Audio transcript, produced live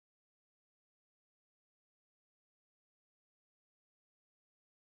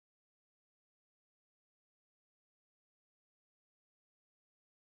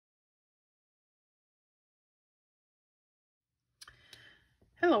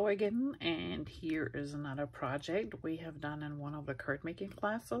Hello again, and here is another project we have done in one of the card making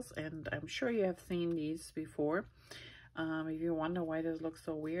classes, and I'm sure you have seen these before. If you wonder why this looks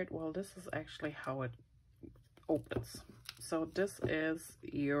so weird, well, this is actually how it opens. So this is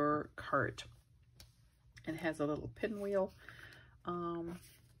your card. It has a little pinwheel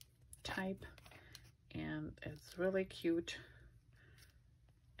type, and it's really cute,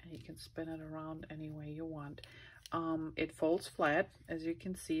 and you can spin it around any way you want. It folds flat, as you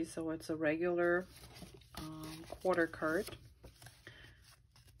can see, so it's a regular quarter card,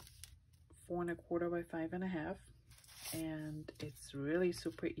 4 1/4 by 5 1/2, and it's really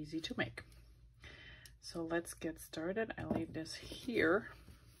super easy to make. So let's get started. I leave this here,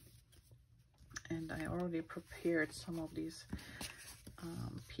 and I already prepared some of these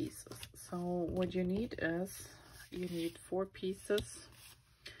pieces. So what you need is, you need 4 pieces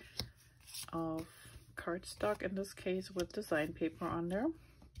of cardstock, in this case with design paper on there.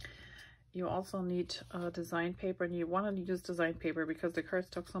 You also need design paper, and you want to use design paper because the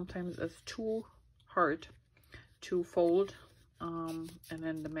cardstock sometimes is too hard to fold, and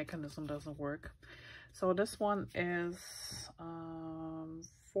then the mechanism doesn't work. So this one is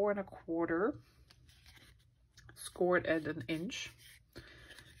 4 1/4 scored at 1 inch,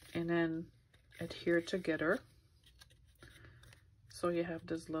 and then adhere together, so you have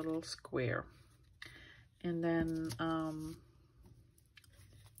this little square. And then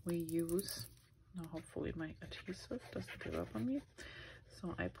we use, now hopefully my adhesive doesn't give up on me.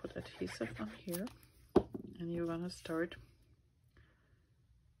 So I put adhesive on here, and you're gonna start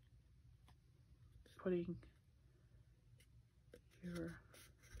putting your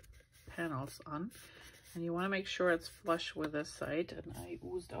panels on. And you wanna make sure it's flush with this side, and I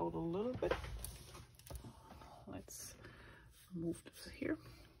oozed out a little bit. Let's remove this here.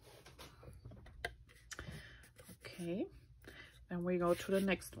 Okay, and we go to the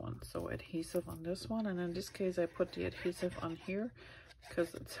next one. So adhesive on this one, and in this case I put the adhesive on here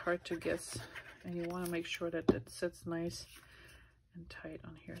because it's hard to guess, and you want to make sure that it sits nice and tight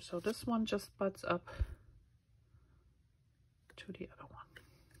on here. So this one just butts up to the other one,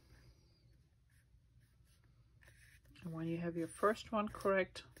 and when you have your first one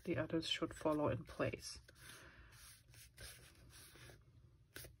correct, the others should follow in place.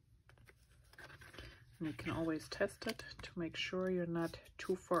 You can always test it to make sure you're not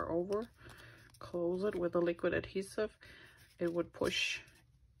too far over. Close it with a liquid adhesive. It would push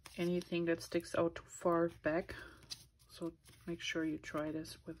anything that sticks out too far back. So make sure you try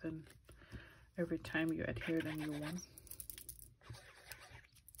this within every time you adhere the new one.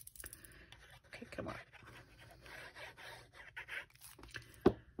 Okay, come on.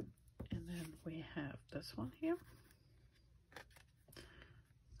 And then we have this one here.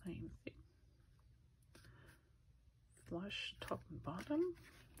 Same thing. Flush top and bottom.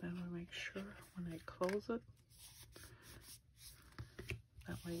 Then we make sure when I close it,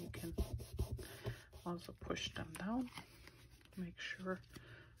 that way you can also push them down. Make sure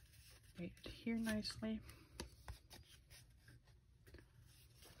they adhere nicely.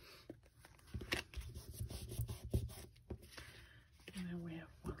 And then we have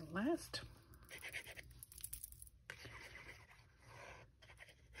one last.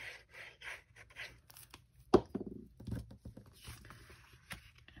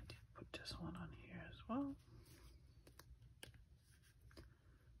 One on here as well.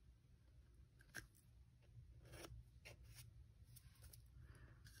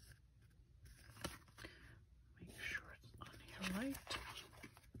 Make sure it's on here right.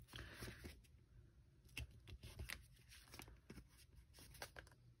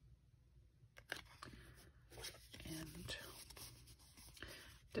 And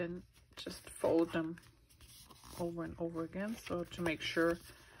then just fold them over and over again, so to make sure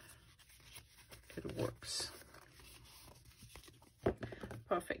it works.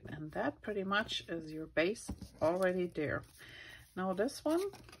 Perfect. And that pretty much is your base already there. Now this one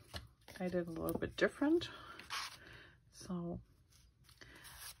I did a little bit different, so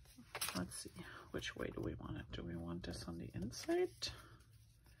let's see, which way do we want it? Do we want this on the inside?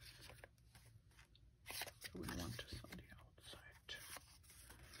 Do we want this on the outside?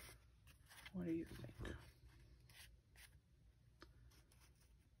 What do you think?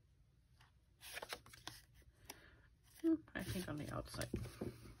 I think on the outside.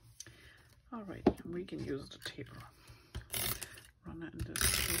 All right, we can use the tape runner in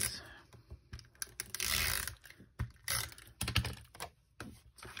this case.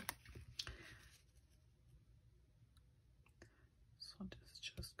 So this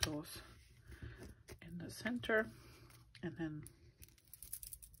just goes in the center, and then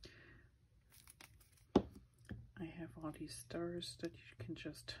I have all these stars that you can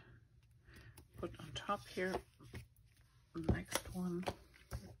just put on top here. Next one.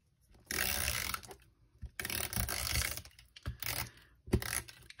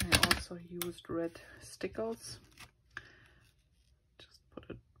 I also used red stickles. Just put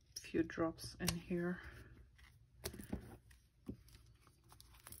a few drops in here.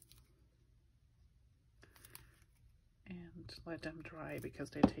 And let them dry because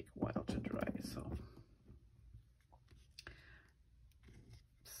they take a while to dry, so.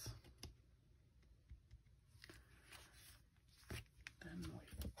 Then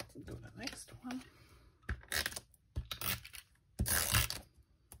we do the next one.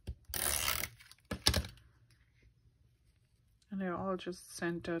 And they're all just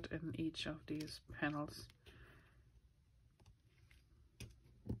centered in each of these panels.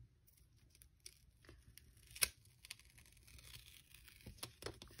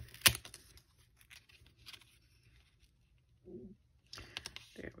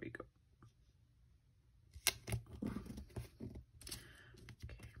 There we go.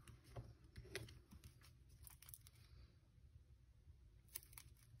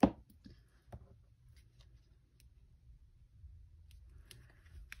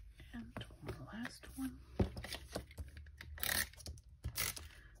 And one last one.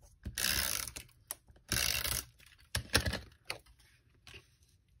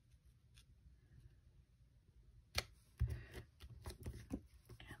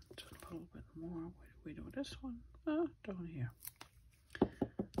 A little bit more. Where do we do this one? Down here.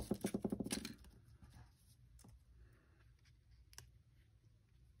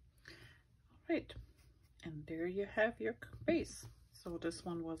 Alright, and there you have your base. So this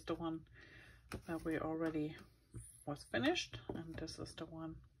one was the one that we already was finished, and this is the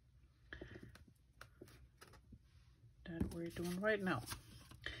one that we're doing right now.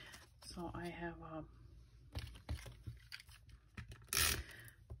 So I have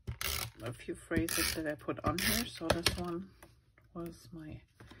a few phrases that I put on here. So this one was my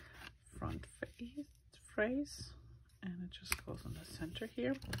front phrase, and it just goes in the center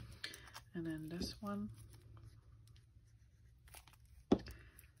here. And then this one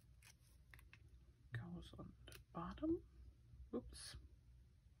goes on the bottom. Oops.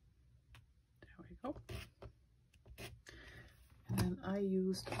 There we go. And then I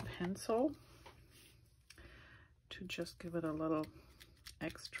used a pencil to just give it a little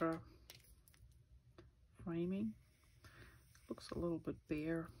extra framing. Looks a little bit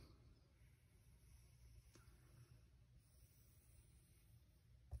bare.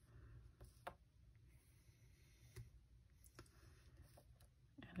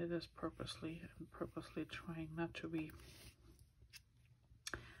 And it is purposely trying not to be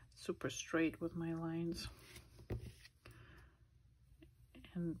super straight with my lines.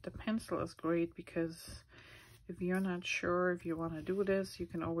 And the pencil is great because if you're not sure if you want to do this, you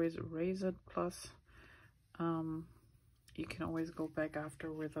can always erase it. Plus, you can always go back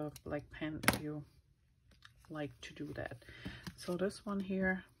after with a black pen if you like to do that. So this one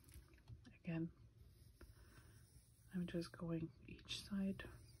here, again, I'm just going each side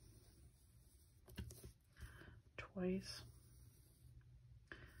twice.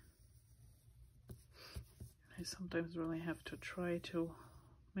 I sometimes really have to try to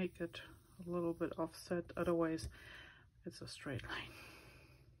make it a little bit offset, otherwise it's a straight line.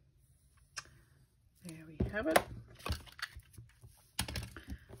 There we have it.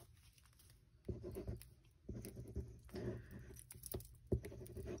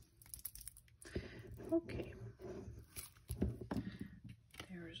 Okay,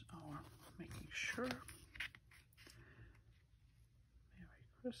 there's our making sure. Merry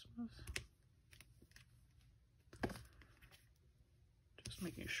Christmas. Just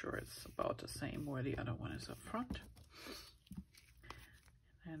making sure it's about the same where the other one is up front.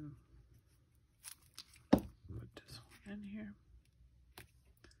 And then put this one in here.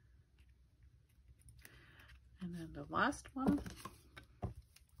 And then the last one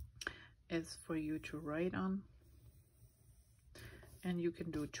is for you to write on, and you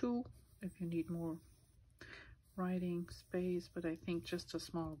can do two if you need more writing space, but I think just a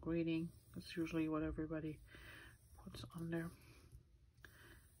small greeting is usually what everybody puts on there.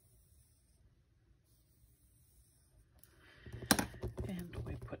 And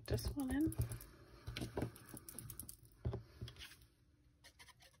we put this one in.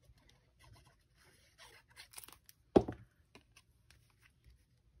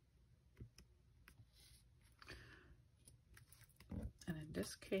 And in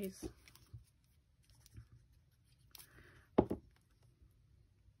this case,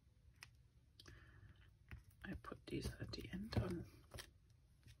 I put these at the end on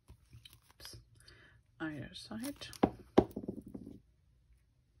either side. side.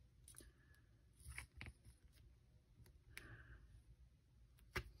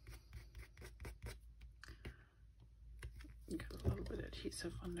 Got a little bit of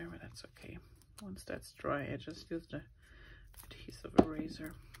adhesive on there, but that's okay. Once that's dry, I just use the adhesive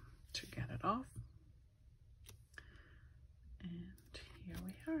eraser to get it off. And here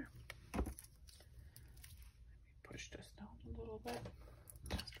we are. Let me push this down a little bit,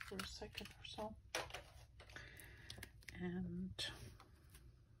 just for a second or so. And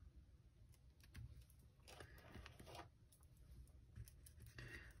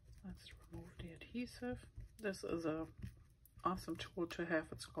let's remove the adhesive. This is a awesome tool to have.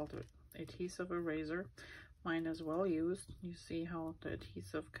 It's called an adhesive eraser. Mine is well used. You see how the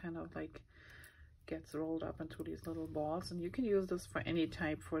adhesive kind of like gets rolled up into these little balls, and you can use this for any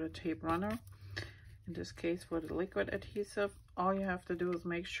type, for the tape runner. In this case, for the liquid adhesive, all you have to do is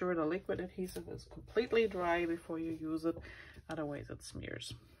make sure the liquid adhesive is completely dry before you use it, otherwise it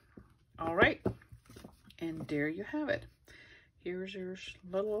smears. All right, and there you have it. Here's your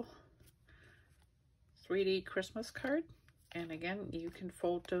little 3D Christmas card. And again, you can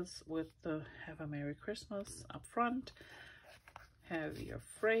fold this with the "Have a Merry Christmas" up front, have your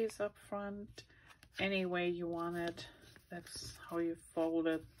phrase up front, any way you want it. That's how you fold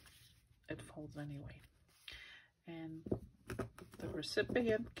it. It folds anyway. And the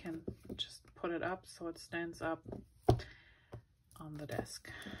recipient can just put it up so it stands up on the desk.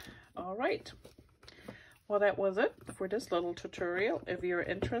 All right. Well, that was it for this little tutorial. If you're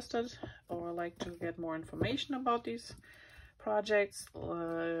interested or like to get more information about these projects,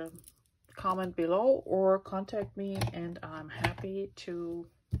 comment below or contact me, and I'm happy to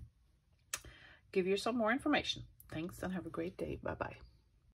give you some more information. Thanks, and have a great day. Bye-bye.